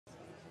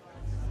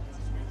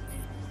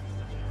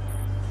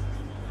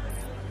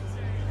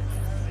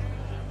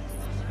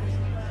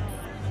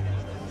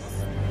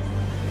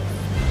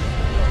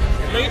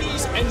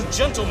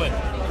Gentlemen,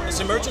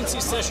 this emergency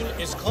session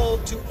is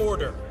called to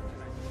order.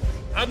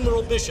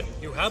 Admiral Bishop,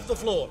 you have the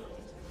floor.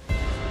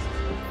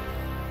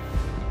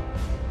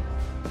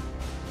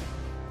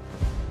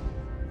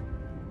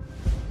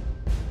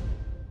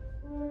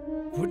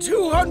 For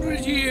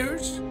 200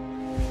 years,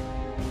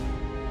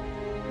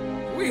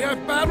 we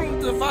have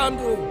battled the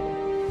Vandal.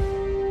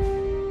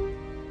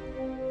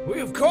 We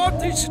have caught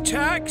these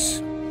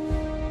attacks,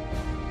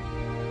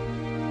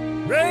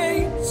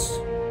 raids,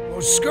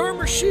 or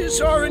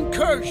skirmishes or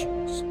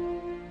incursions.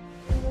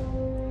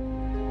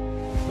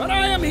 But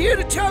I am here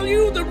to tell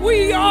you that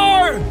we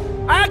are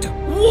at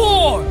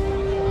war.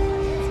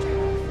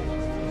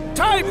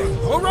 Tiber,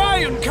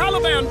 Orion,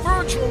 Caliban,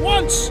 Virgil,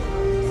 once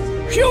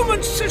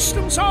human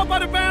systems all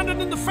but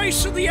abandoned in the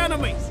face of the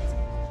enemy.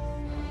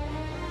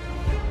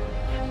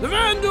 The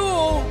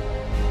Vandal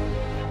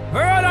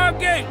are at our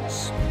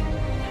gates,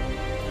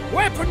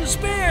 weapons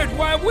bared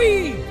while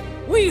we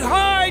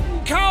hide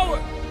and cower,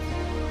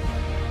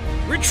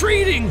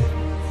 retreating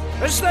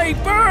as they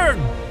burn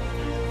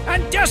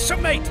and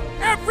decimate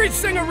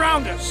everything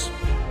around us.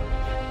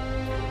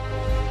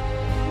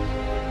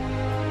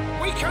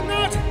 We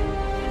cannot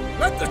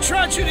let the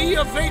tragedy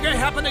of Vega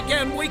happen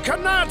again. We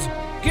cannot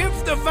give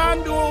the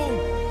Vandal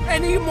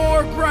any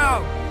more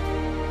ground.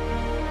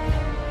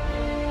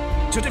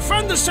 To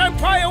defend this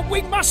empire,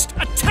 we must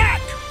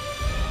attack.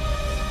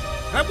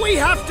 And we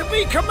have to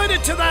be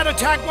committed to that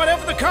attack,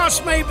 whatever the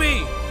cost may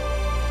be.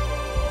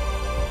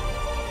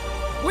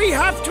 We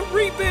have to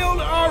rebuild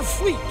our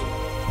fleet.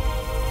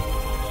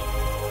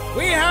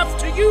 We have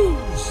to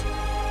use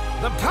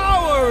the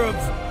power of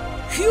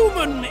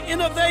human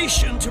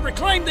innovation to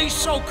reclaim these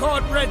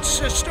so-called red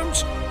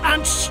systems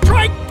and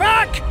strike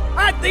back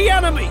at the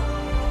enemy.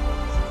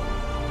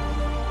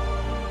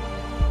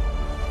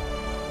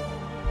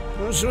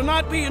 This will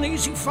not be an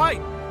easy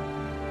fight.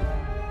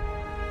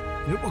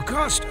 It will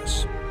cost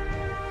us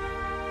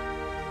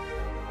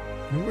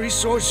in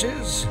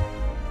resources,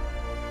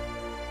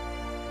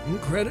 in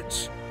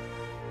credits,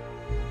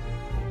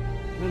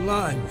 in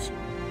lives.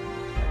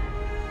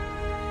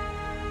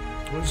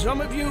 Well,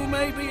 some of you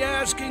may be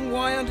asking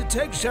why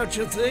undertake such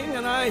a thing,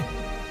 and I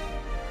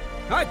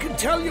can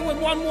tell you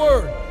in one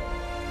word: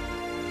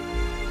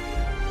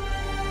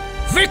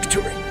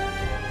 victory.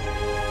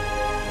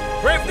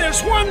 For if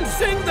there's one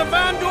thing the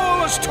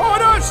Vandal has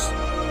taught us,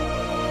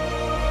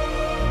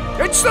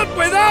 it's that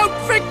without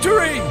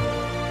victory,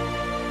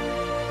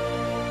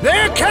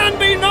 there can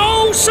be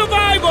no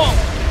survival.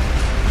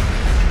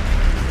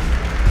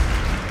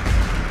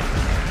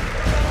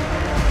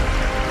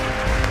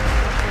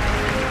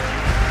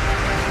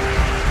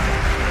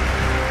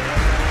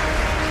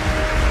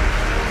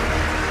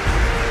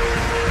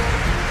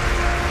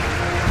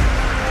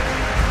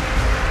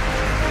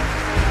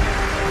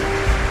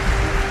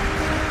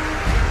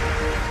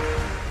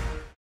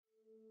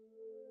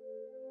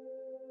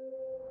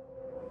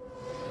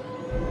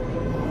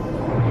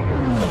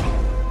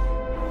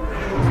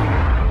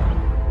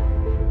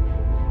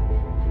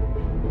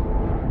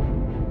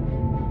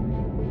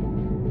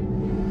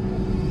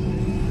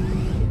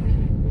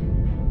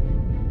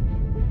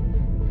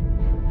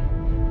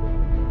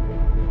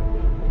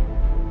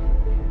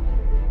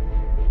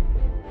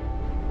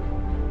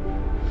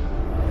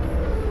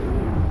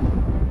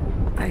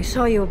 I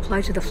saw you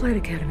apply to the Flight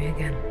Academy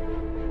again.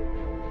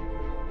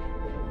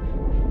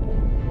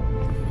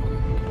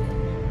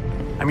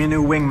 I'm your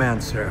new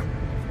wingman, sir.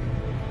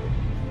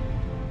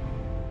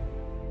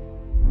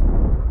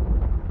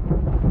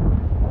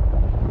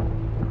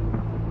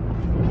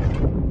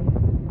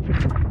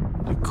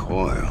 The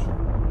coil.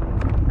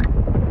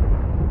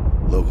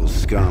 Local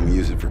scum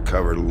use it for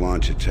cover to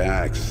launch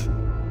attacks.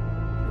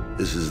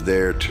 This is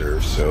their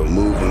turf, so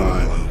move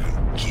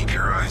on. Keep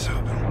your eyes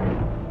open.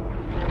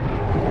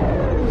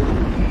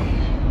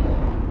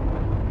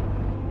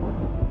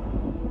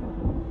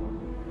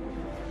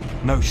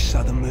 No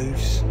southern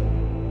moves.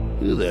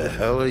 Who the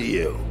hell are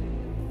you?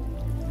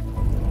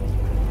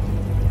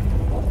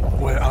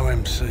 We're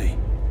OMC.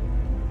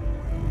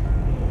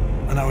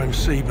 And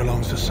OMC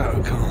belongs to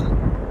Sato Khan.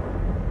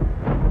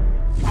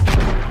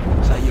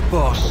 Is that your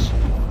boss?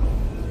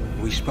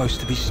 Are we supposed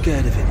to be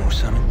scared of him or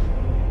something?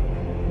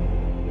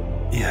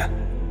 Yeah.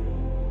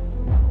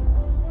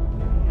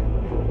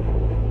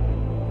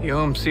 The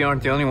OMC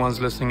aren't the only ones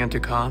listening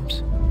into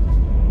comms.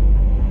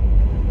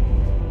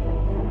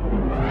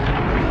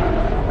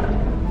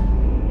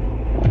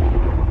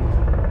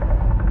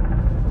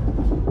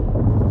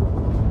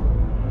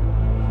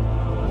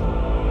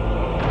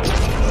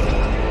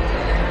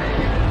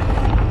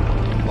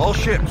 All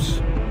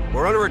ships,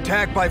 we're under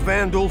attack by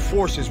Vandal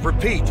forces.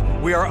 Repeat,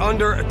 we are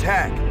under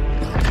attack.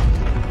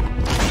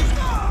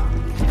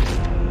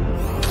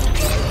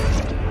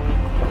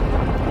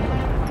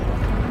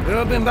 There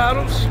have been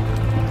battles.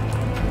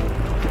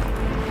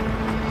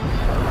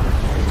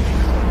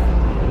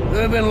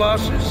 There have been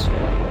losses.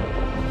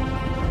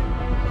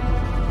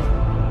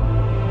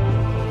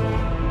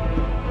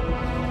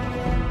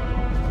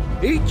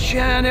 Each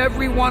and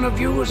every one of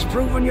you has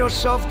proven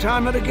yourself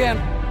time and again.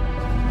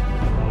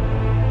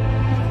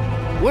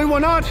 We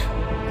will not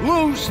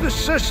lose the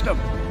system.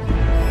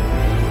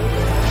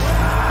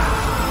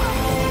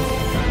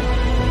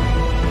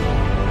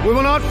 We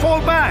will not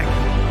fall back.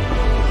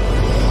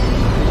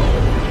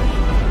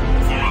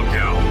 Form up,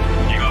 Cal.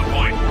 You got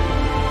point.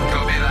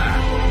 Copy that.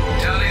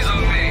 Tally's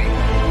on me.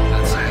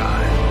 Let's say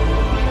hi.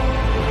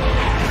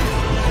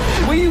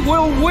 We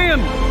will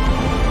win.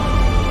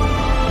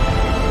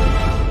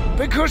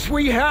 Because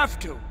we have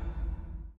to.